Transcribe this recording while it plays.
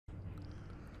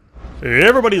Hey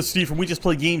everybody, it's Steve from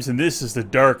WeJustPlayGames, and this is the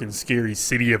dark and scary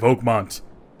city of Oakmont.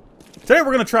 Today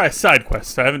we're gonna try a side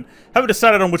quest. I haven't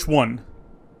decided on which one.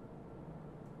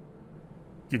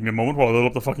 Give me a moment while I load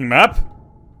up the fucking map.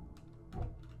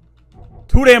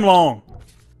 Too damn long.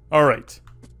 Alright.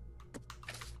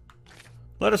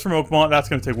 Letters from Oakmont, that's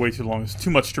gonna take way too long. It's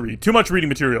too much to read. Too much reading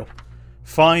material.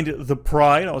 Find the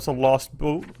Pride, oh, it's a lost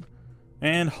boat.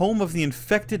 And Home of the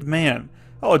Infected Man.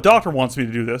 Oh, a doctor wants me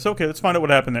to do this. Okay, let's find out what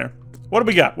happened there. What do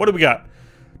we got? What do we got?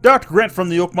 Dr. Grant from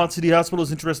the Oakmont City Hospital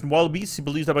is interested in Wylebeasts. He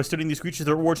believes that by studying these creatures,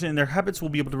 their origin and their habits, will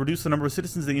be able to reduce the number of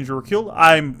citizens they injure or kill.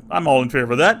 I'm all in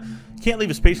favor of that. Can't leave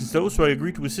his patients though, so I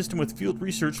agreed to assist him with field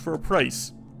research for a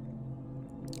price.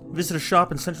 Visit a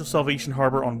shop in Central Salvation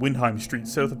Harbor on Windheim Street,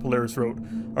 south of Polaris Road.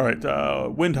 Alright,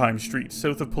 Windheim Street,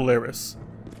 south of Polaris.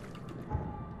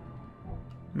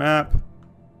 Map.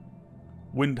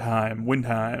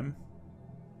 Windheim.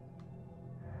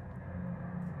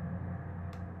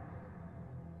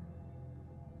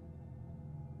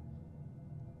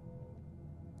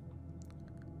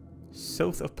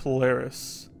 South of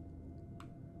Polaris.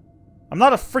 I'm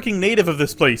not a freaking native of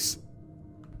this place.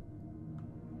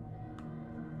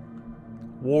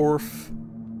 Wharf.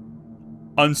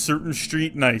 Uncertain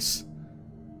Street. Nice.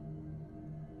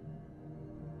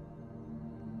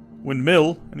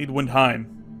 Windmill. I need Windheim.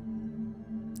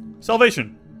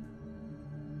 Salvation.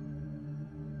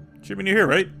 Should be near here,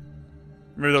 right?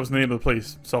 Maybe that was the name of the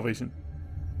place. Salvation.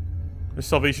 There's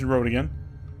Salvation Road again.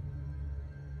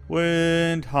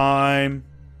 Windheim.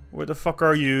 Where the fuck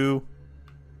are you?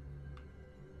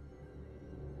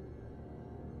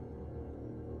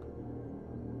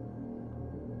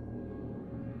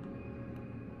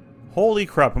 Holy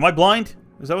crap, am I blind?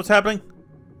 Is that what's happening?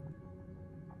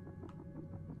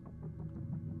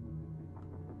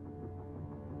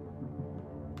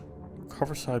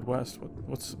 Coverside West.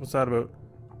 What's that about?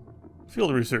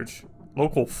 Field research.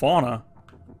 Local fauna.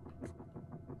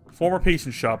 Former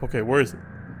patient shop. Okay, where is it?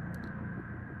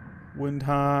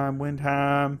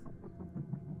 Windheim.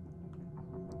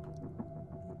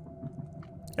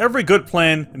 Every good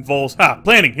plan involves...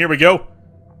 planning! Here we go!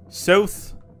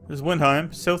 South... There's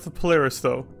Windheim. South of Polaris,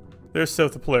 though. There's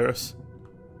south of Polaris.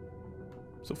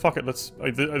 So fuck it, let's...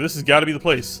 this has got to be the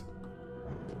place.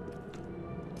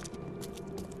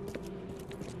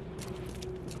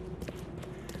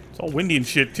 It's all windy and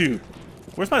shit, too.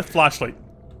 Where's my flashlight?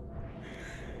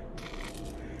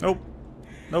 Nope.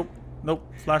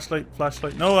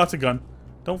 Flashlight. No, that's a gun.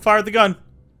 Don't fire the gun.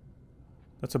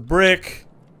 That's a brick.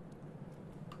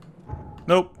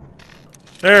 Nope.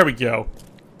 There we go.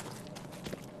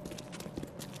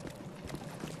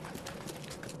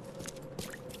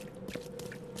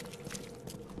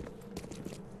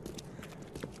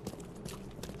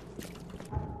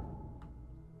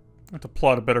 I have to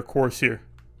plot a better course here.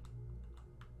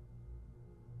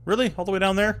 Really? All the way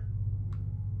down there?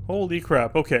 Holy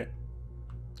crap. Okay.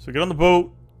 So get on the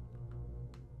boat.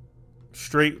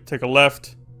 Straight, take a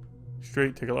left.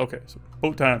 Straight, take a... Okay, so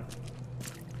boat time.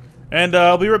 And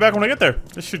I'll be right back when I get there.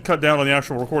 This should cut down on the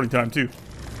actual recording time, too.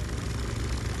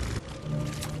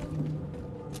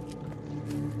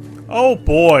 Oh,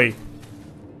 boy.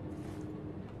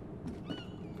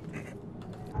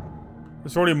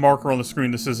 There's already a marker on the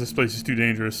screen that says this place is too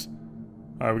dangerous.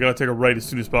 Alright, we gotta take a right as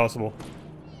soon as possible.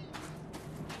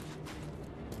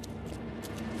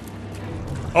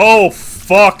 Oh,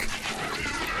 fuck!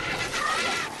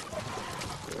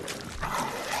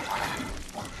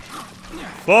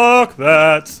 Fuck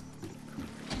that!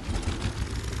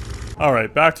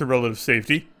 Alright, back to relative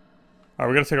safety.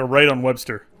 Alright, we gotta take a right on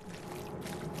Webster.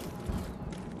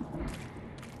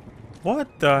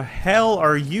 What the hell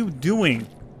are you doing?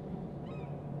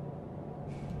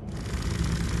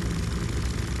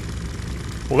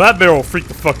 Well, that bear will freak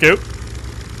the fuck out.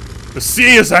 The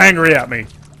sea is angry at me.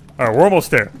 Alright, we're almost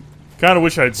there. Kinda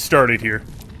wish I had started here.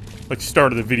 Like,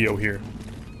 started the video here.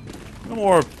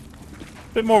 A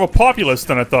bit more of a populist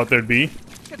than I thought there'd be.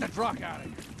 Get the drunk out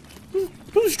of here.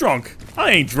 Who's drunk?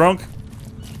 I ain't drunk.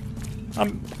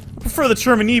 I prefer the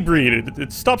term inebriated.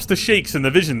 It stops the shakes and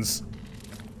the visions.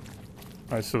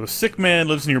 Alright, so the sick man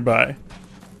lives nearby.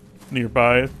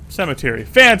 Nearby cemetery.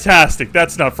 Fantastic!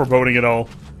 That's not foreboding at all.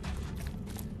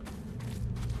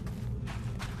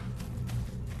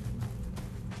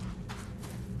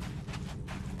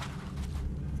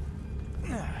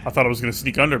 I thought I was gonna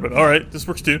sneak under, but alright, this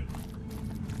works too.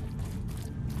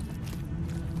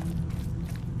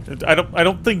 I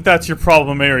don't think that's your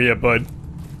problem area, bud.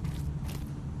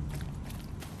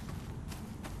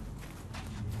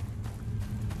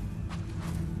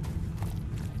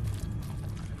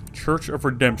 Church of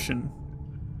Redemption.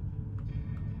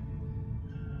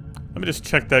 Let me just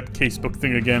check that casebook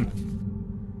thing again.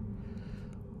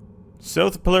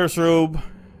 South of Polaris Robe.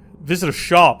 Visit a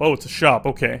shop. Oh, it's a shop.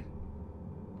 Okay.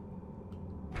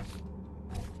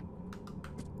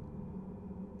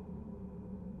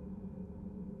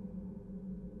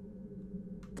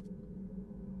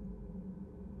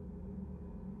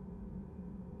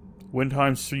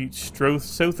 Windheim Street,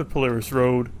 south of Polaris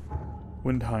Road.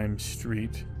 Windheim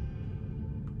Street.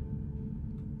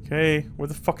 Okay, where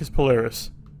the fuck is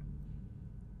Polaris?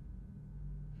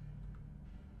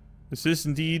 This is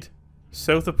indeed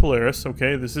south of Polaris.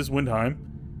 Okay, this is Windheim.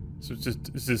 So it's just,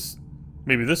 is this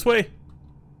maybe this way?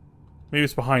 Maybe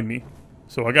it's behind me.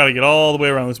 So I gotta get all the way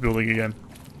around this building again.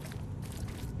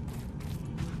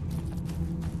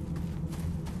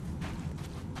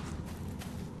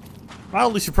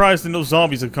 Mildly surprised that no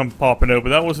zombies have come popping out, but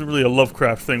that wasn't really a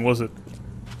Lovecraft thing, was it?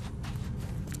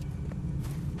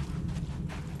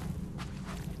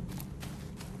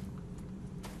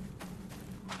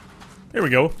 There we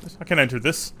go. I can enter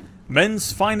this.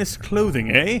 Men's finest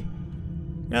clothing, eh?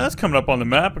 Yeah, that's coming up on the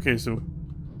map. Okay, so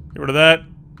get rid of that.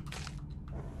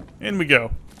 In we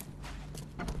go.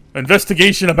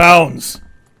 Investigation abounds.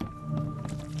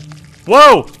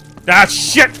 Whoa! Ah,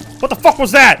 shit! What the fuck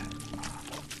was that?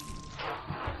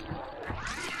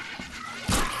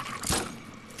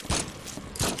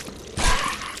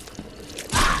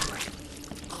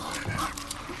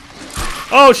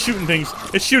 Oh, shooting things.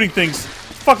 It's shooting things.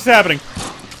 What the fuck's happening?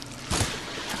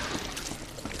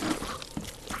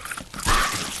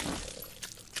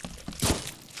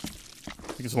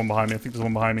 I think there's one behind me. I think there's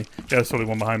one behind me. Yeah, there's totally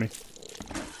one behind me.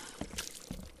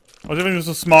 Oh, everything was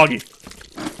so smoggy.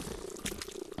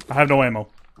 I have no ammo.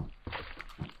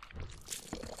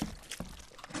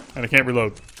 And I can't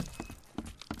reload.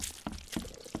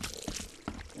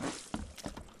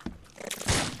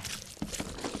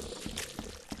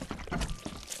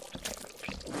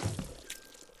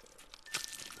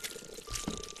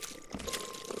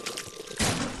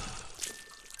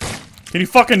 Can you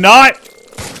fucking not?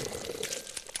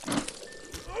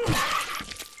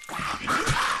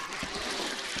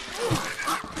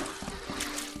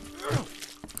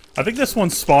 I think this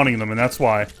one's spawning them, and that's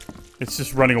why. It's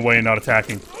just running away and not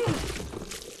attacking.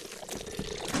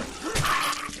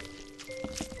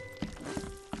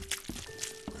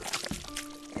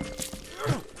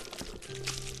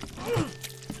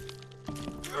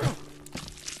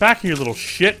 Back here, you little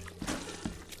shit.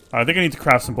 I think I need to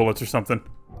craft some bullets or something.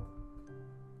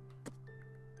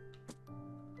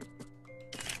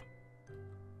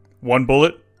 One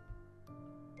bullet.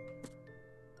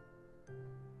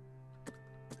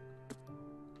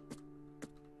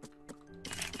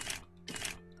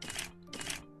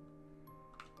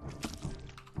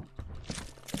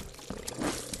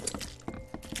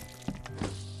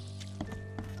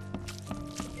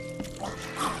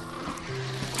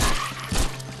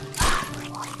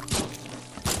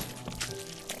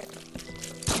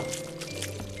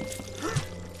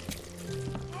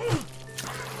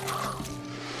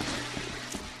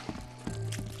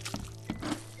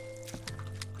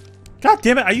 God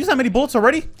damn it, I used that many bullets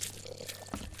already? Did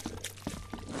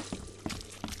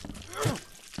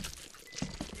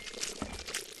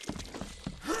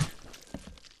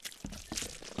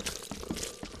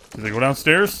they go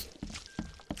downstairs?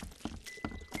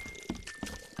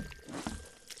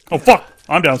 Oh fuck!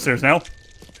 I'm downstairs now.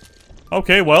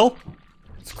 Okay, well,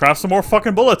 let's craft some more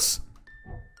fucking bullets.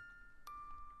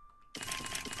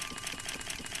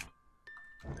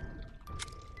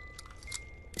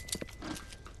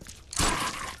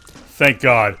 Thank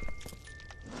God.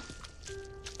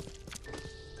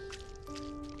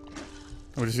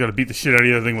 We just gotta beat the shit out of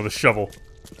the other thing with a shovel.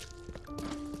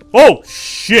 Oh,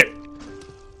 shit!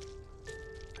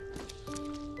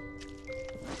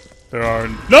 There are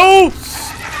no...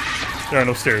 There are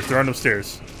no stairs. There are no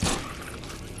stairs.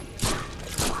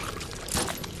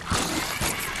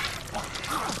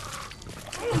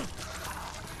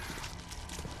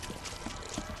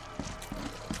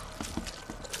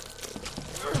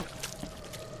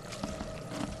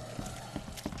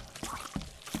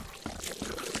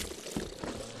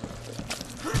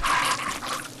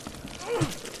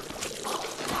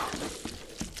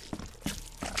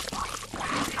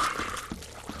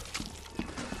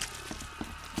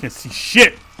 Can't see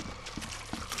shit.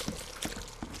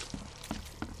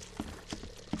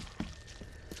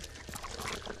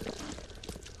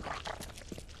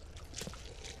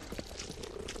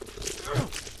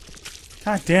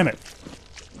 God damn it.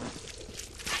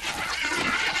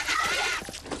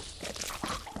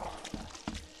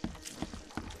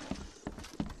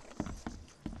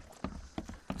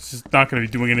 This is not going to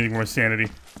be doing anything more sanity.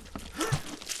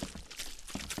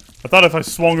 I thought if I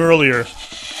swung earlier.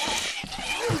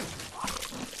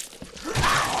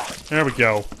 There we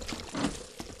go.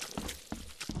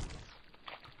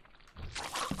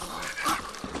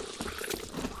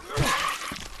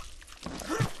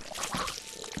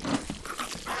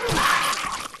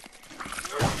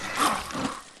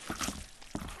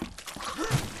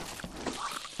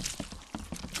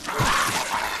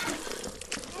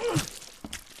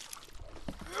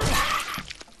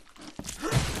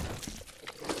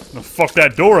 Fuck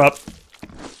that door up.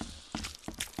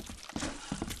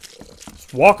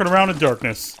 Just walking around in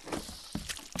darkness.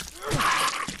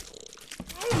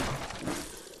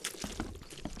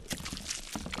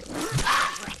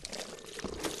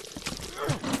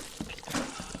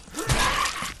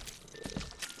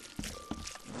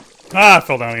 Ah, I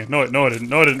fell down again. No, I didn't.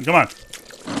 No, I didn't. Come on.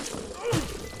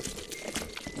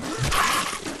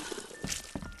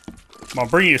 Come on,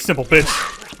 bring it, you simple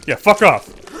bitch. Yeah, fuck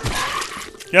off.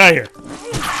 Get out of here.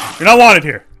 You're not wanted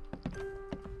here.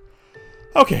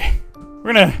 Okay.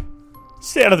 We're gonna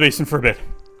stay out of the basement for a bit.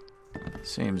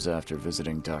 Seems after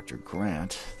visiting Dr.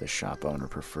 Grant, the shop owner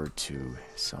preferred to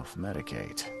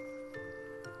self-medicate.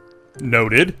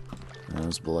 Noted.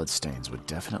 Those bloodstains would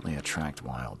definitely attract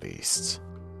Wylebeasts.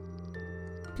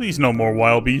 Please no more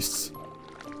Wylebeasts.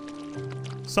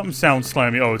 Something sounds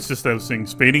slimy. Oh, it's just those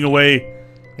things fading away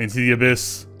into the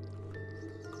abyss.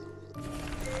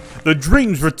 The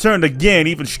dreams returned again,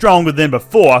 even stronger than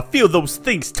before. I feel those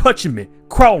things touching me,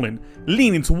 crawling,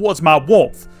 leaning towards my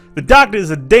warmth. The doctor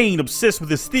is a Dane obsessed with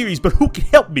his theories, but who can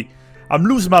help me? I'm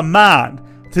losing my mind.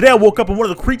 Today I woke up and one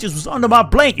of the creatures was under my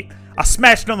blanket. I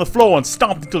smashed it on the floor and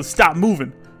stomped until it stopped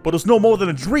moving. But it was no more than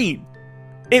a dream.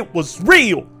 It was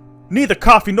real. Neither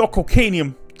coffee nor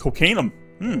cocainium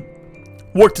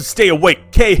worked to stay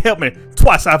awake. Kay, help me.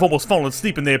 Twice I've almost fallen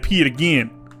asleep and they appeared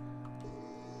again.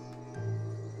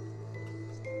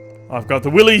 I've got the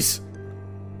willies.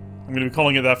 I'm going to be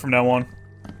calling it that from now on.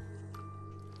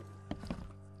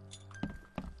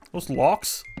 Those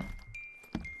locks?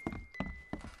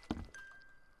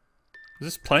 Is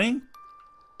this playing?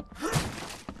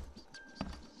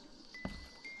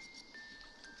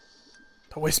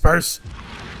 The whispers.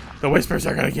 The whispers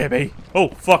are going to get me. Oh,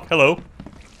 fuck. Hello.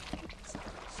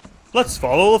 Let's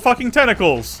follow the fucking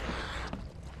tentacles.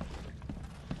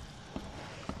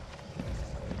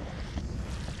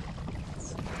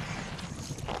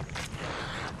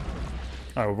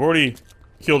 Alright, we've already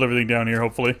killed everything down here,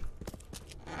 hopefully.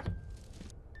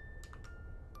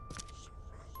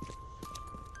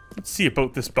 Let's see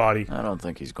about this body. I don't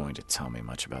think he's going to tell me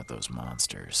much about those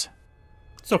monsters.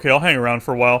 It's okay, I'll hang around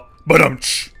for a while. But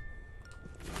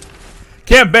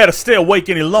can't bear to stay awake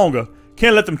any longer.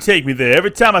 Can't let them take me there.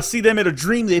 Every time I see them in a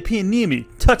dream, they appear near me.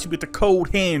 Touch me with the cold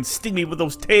hands, sting me with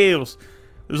those tails.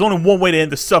 There's only one way to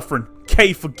end the suffering.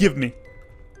 Kay, forgive me.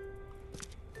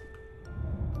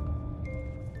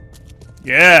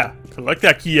 Yeah, collect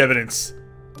that key evidence.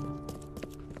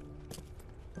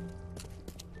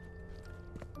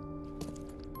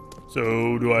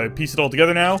 So, do I piece it all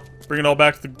together now? Bring it all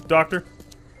back to the doctor?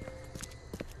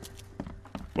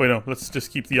 Wait, no. Let's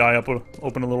just keep the eye up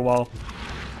open a little while.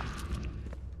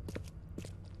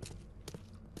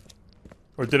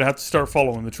 Or did I have to start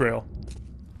following the trail?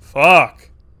 Fuck!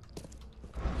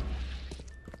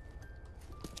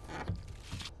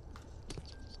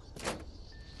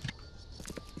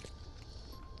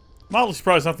 Mildly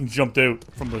surprised nothing jumped out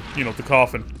from the, the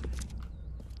coffin.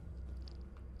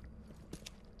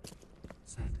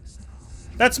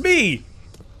 That's me!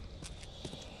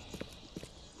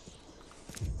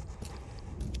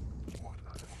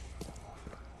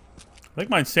 I think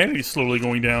my insanity is slowly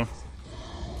going down.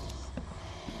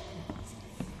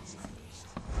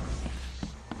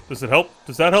 Does it help?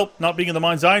 Does that help not being in the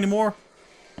mind's eye anymore?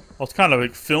 Well, it's kind of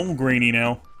like film grainy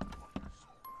now.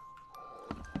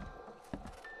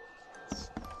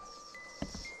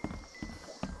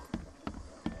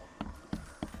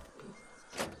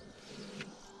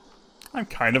 I'm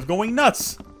kind of going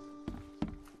nuts.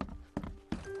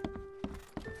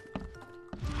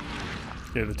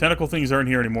 Okay, the tentacle things aren't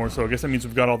here anymore, so I guess that means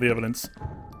we've got all the evidence.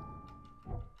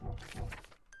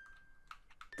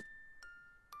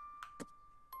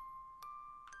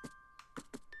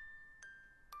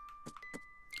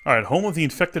 Alright, home of the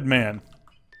infected man.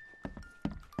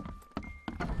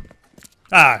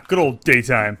 Ah, good old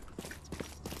daytime.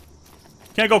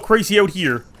 Can't go crazy out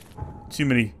here. Too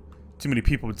many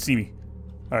people would see me.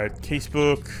 Alright,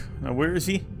 casebook. Now, where is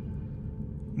he?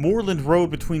 Moorland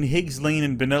Road between Higgs Lane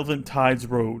and Benevolent Tides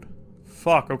Road.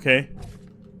 Fuck, okay.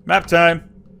 Map time.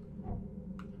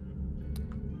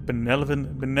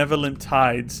 Benevolent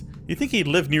Tides. You'd think he'd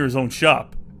live near his own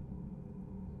shop.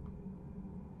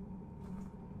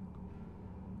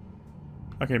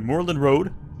 Okay, Moorland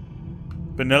Road.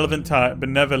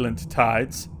 Benevolent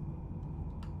Tides.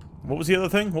 What was the other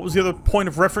thing? What was the other point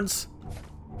of reference?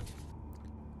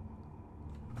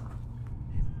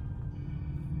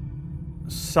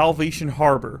 Salvation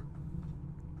Harbor.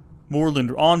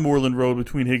 On Moorland Road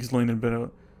between Higgs Lane and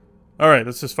Benevolent. Alright,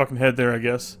 let's just fucking head there, I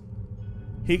guess.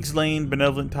 Higgs Lane,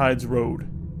 Benevolent Tides Road.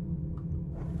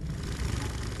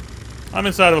 I'm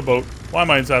inside of a boat. Why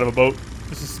am I inside of a boat?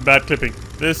 This is some bad clipping.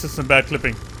 This is some bad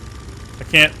clipping. I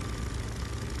can't.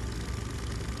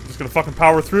 I'm just gonna fucking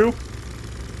power through.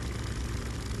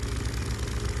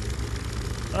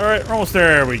 Alright, we're almost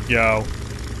there. There we go.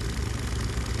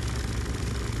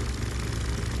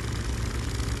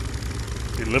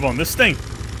 We live on this thing.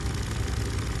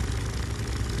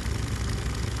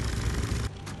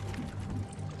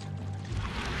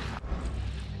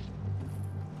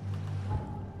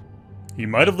 He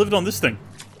might have lived on this thing.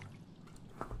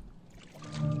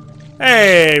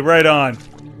 Hey, right on.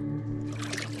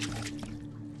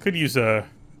 Could use a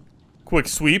quick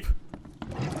sweep.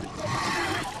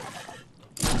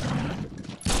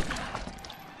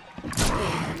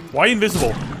 Why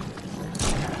invisible?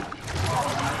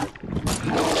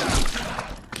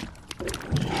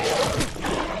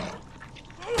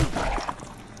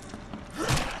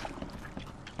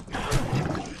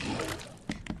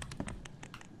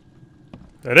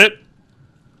 That it?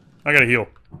 I gotta heal.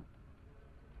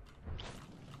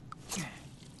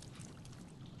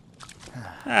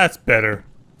 That's better.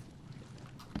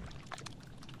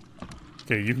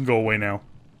 Okay, you can go away now.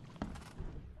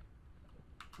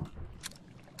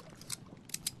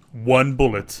 1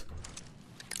 bullet.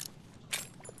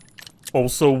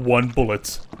 Also 1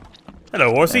 bullet.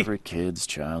 Hello, horsey. Every kid's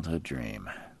childhood dream.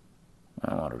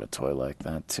 I wanted a toy like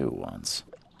that too once.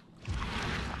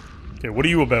 Okay, what are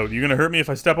you about? You gonna hurt me if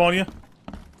I step on you?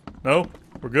 No?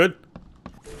 We're good?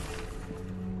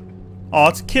 Oh,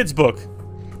 it's a kid's book.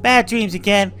 Bad dreams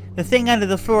again. The thing under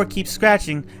the floor keeps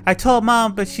scratching. I told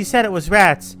Mom, but she said it was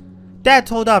rats. Dad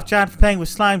told off John for playing with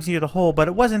slimes near the hole, but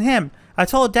it wasn't him. I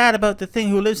told Dad about the thing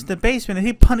who lives in the basement, and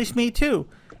he punished me too.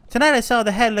 Tonight I saw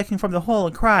the head looking from the hole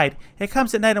and cried. It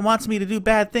comes at night and wants me to do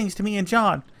bad things to me and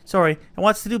John. Sorry, it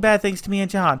wants to do bad things to me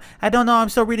and John. I don't know, I'm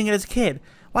still reading it as a kid.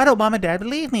 Why don't Mom and Dad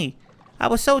believe me? I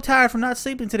was so tired from not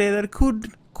sleeping today that I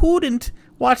couldn't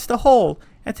watch the hole.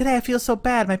 And today I feel so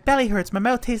bad. My belly hurts. My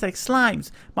mouth tastes like slimes.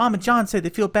 Mom and John said they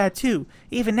feel bad too.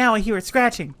 Even now I hear it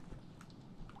scratching.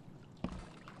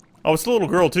 Oh, it's the little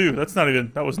girl too.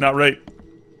 That was not right.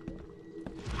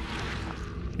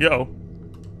 Yo.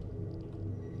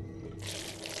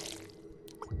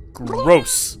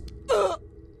 Gross.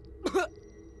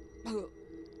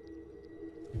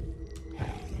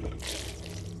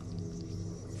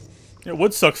 Yeah, it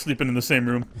would suck sleeping in the same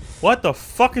room. What the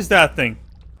fuck is that thing?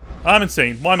 I'm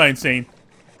insane. Why am I insane?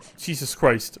 Jesus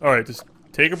Christ. Alright, just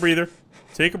take a breather.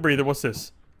 Take a breather. What's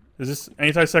this? Is this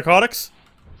antipsychotics?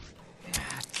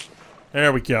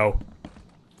 There we go.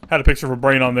 Had a picture of a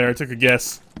brain on there. I took a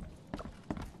guess.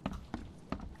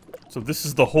 So this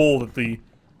is the hole that the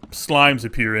slimes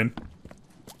appear in.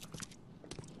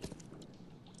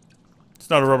 It's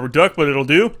not a rubber duck, but it'll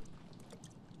do.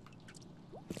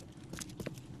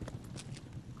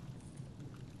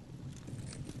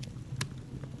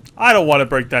 I don't want to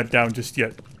break that down just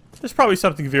yet. There's probably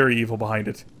something very evil behind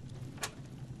it.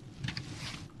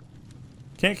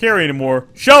 Can't carry anymore.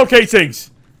 Shell casings!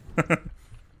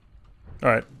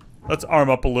 Alright. Let's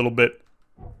arm up a little bit.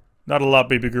 Not a lot,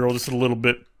 baby girl. Just a little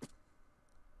bit.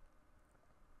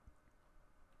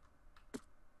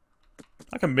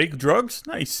 I can make drugs?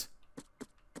 Nice.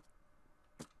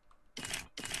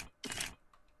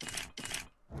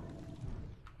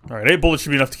 Alright, 8 bullets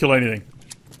should be enough to kill anything.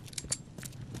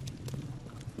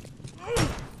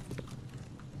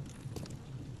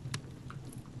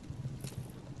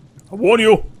 I warn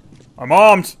you! I'm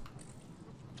armed!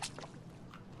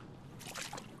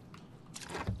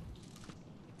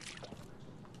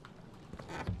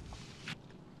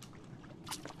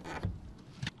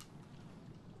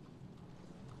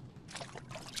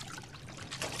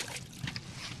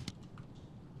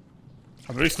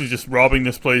 I'm basically just robbing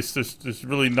this place. There's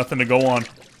really nothing to go on.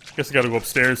 Guess I gotta go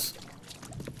upstairs.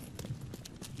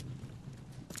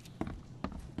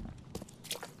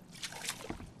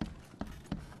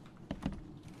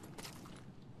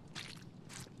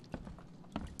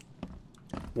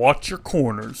 Watch your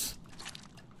corners.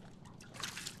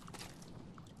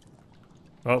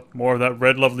 Oh, more of that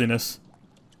red loveliness.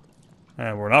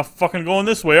 And we're not fucking going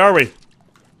this way, are we?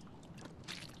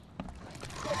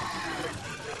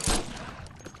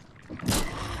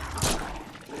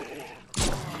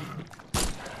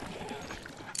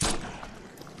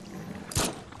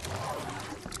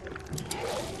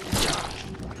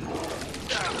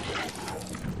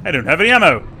 I don't have any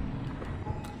ammo.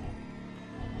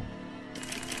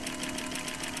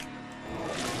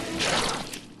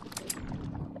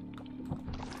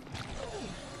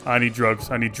 I need drugs.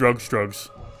 I need drugs.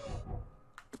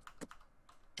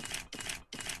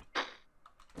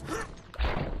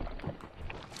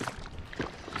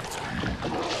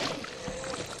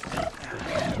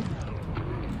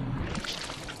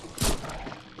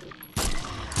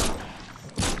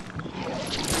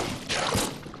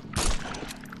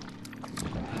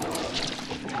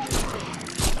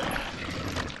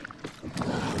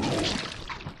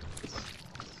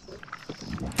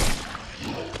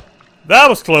 That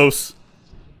was close.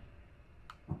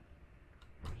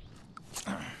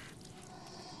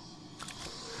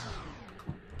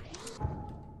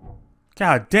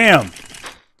 God damn.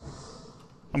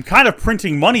 I'm kind of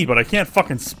printing money, but I can't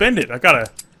fucking spend it. I gotta...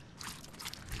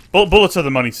 Bullets are the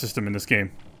money system in this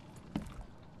game.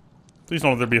 Please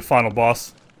don't let there be a final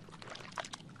boss.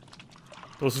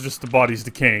 Those are just the bodies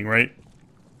decaying, right?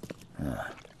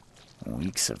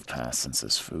 Weeks have passed since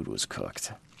this food was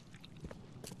cooked.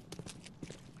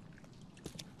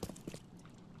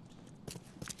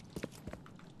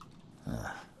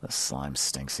 The slime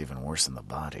stinks even worse than the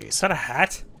bodies. Is that a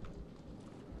hat?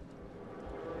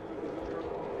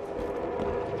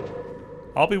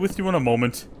 I'll be with you in a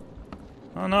moment.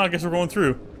 Oh no, I guess we're going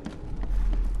through.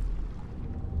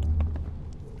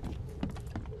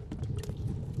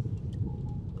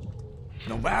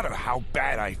 No matter how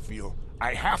bad I feel,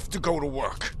 I have to go to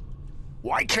work.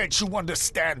 Why can't you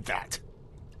understand that?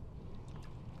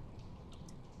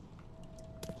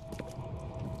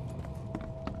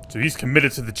 So he's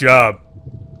committed to the job.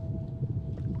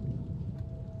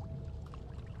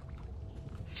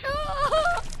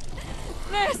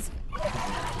 Miss!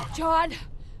 John!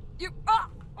 You...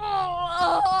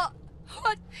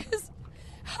 what is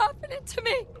happening to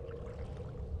me?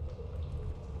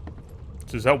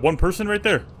 So is that one person right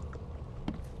there?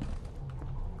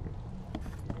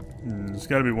 There's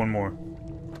gotta be one more.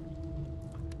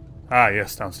 Ah,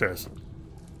 yes, downstairs.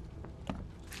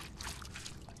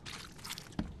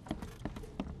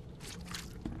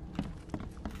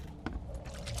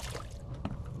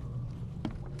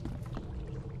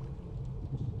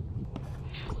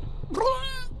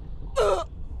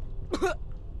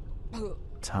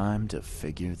 Time to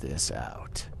figure this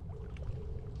out.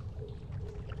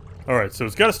 Alright, so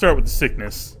it's gotta start with the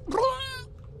sickness.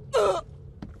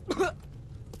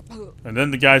 And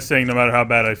then the guy saying no matter how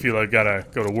bad I feel, I gotta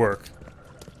go to work.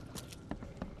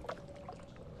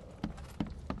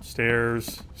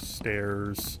 Stairs,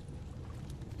 stairs,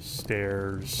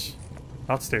 stairs.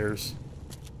 Not stairs.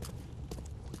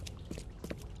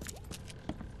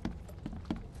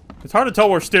 It's hard to tell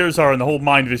where stairs are in the whole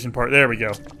mind vision part. There we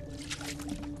go.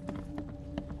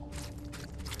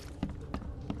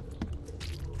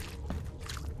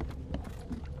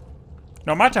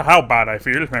 No matter how bad I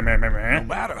feel, No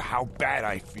matter how bad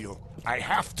I feel, I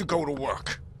have to go to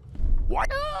work. Why?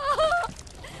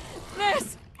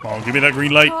 Miss! Come on, give me that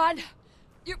green light. John!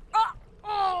 You...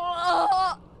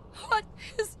 what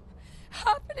is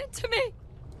happening to me?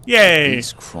 Yay!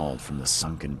 Bees crawled from the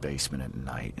sunken basement at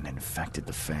night and infected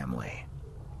the family.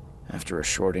 After a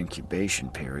short incubation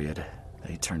period,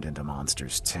 they turned into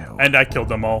monsters too. And I killed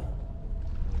them all.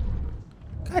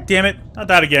 God damn it. Not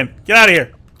that again. Get out of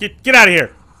here. Get out of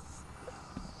here.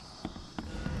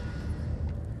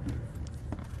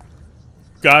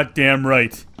 Goddamn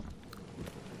right.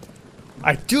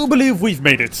 I do believe we've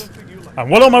made it.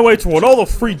 I'm well on my way toward all the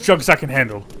free drugs I can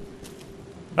handle.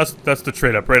 That's the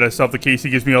trade up, right? I still have the case. He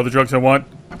gives me all the drugs I want.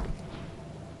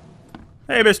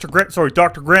 Hey, Mr. Grant. Sorry,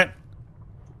 Dr. Grant.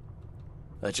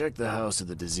 I checked the house of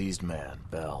the diseased man,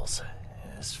 Bells.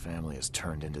 His family has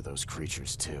turned into those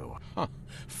creatures too. Huh.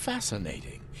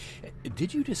 Fascinating.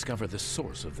 Did you discover the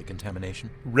source of the contamination?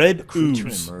 Red Creature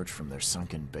ooze. emerged from their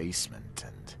sunken basement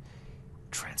and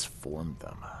transformed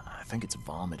them. I think its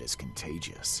vomit is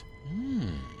contagious.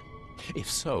 If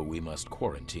so, we must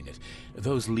quarantine it.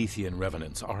 Those Lethian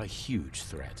revenants are a huge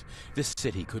threat. This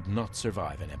city could not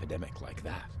survive an epidemic like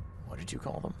that. What did you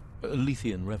call them?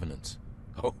 Lethian revenants.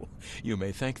 Oh, you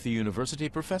may thank the university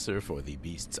professor for the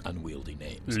beast's unwieldy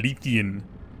names. Lethian.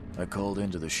 I called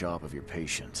into the shop of your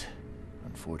patient.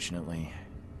 Unfortunately,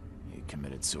 he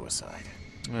committed suicide.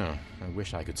 Oh, I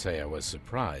wish I could say I was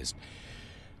surprised.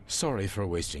 Sorry for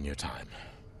wasting your time.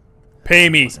 Pay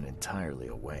me. It wasn't entirely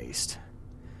a waste.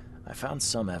 I found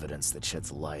some evidence that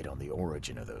sheds light on the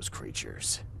origin of those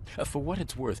creatures. For what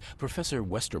it's worth, Professor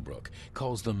Westerbrook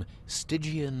calls them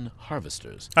Stygian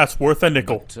harvesters. That's worth a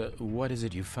nickel. But what is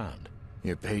it you found?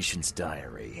 Your patient's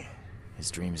diary.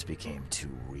 His dreams became too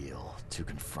real, too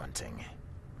confronting.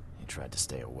 tried to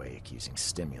stay awake using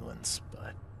stimulants,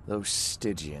 but those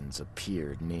Stygians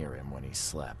appeared near him when he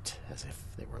slept, as if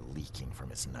they were leaking from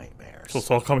his nightmares. So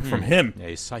it's all coming from him.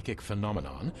 A psychic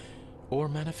phenomenon or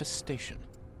manifestation.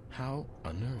 How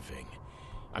unnerving.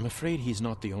 I'm afraid he's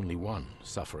not the only one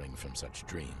suffering from such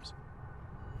dreams.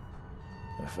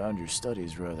 I found your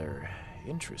studies rather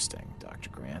interesting, Dr.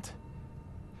 Grant.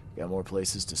 Got more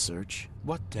places to search?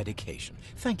 What dedication.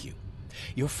 Thank you.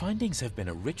 Your findings have been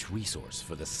a rich resource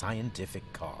for the scientific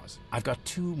cause. I've got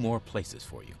 2 more places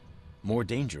for you. More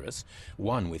dangerous,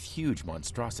 one with huge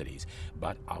monstrosities,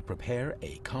 but I'll prepare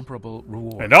a comparable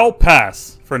reward. And I'll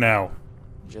pass for now.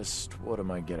 Just what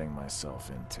am I getting myself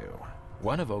into?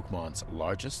 One of Oakmont's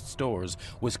largest stores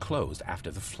was closed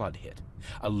after the flood hit.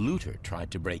 A looter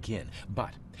tried to break in,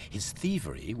 but his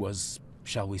thievery was,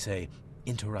 shall we say,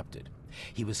 interrupted.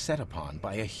 He was set upon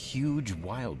by a huge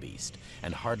Wylebeast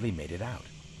and hardly made it out.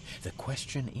 The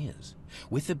question is,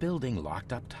 with the building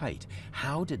locked up tight,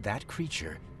 how did that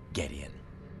creature get in?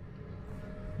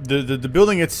 The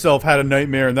building itself had a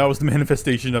nightmare, and that was the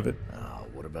manifestation of it.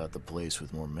 What about the place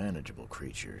with more manageable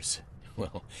creatures?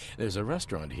 Well, there's a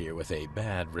restaurant here with a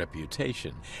bad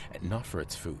reputation, not for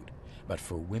its food, but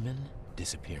for women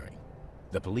disappearing.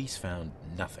 The police found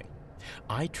nothing.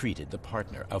 I treated the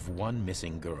partner of one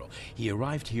missing girl. He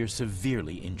arrived here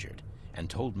severely injured and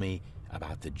told me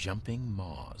about the Jumping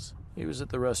Maws. He was at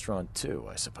the restaurant too,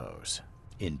 I suppose.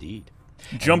 Indeed.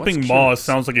 Jumping Maws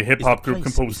sounds like a hip-hop group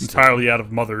composed entirely out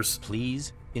of mothers.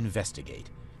 Please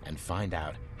investigate and find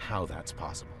out how that's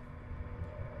possible.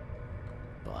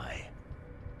 Bye.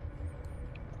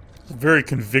 Very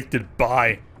convicted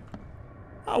bye.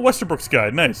 Westerbrook's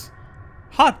Guide, nice.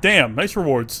 Hot damn, nice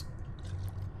rewards.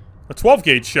 A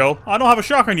 12-gauge shell. I don't have a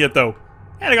shotgun yet, though.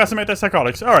 And I got some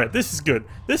antipsychotics. Alright, this is good.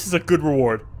 This is a good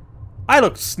reward. I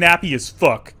look snappy as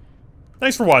fuck.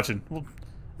 Thanks for watching.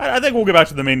 I think we'll get back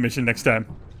to the main mission next time.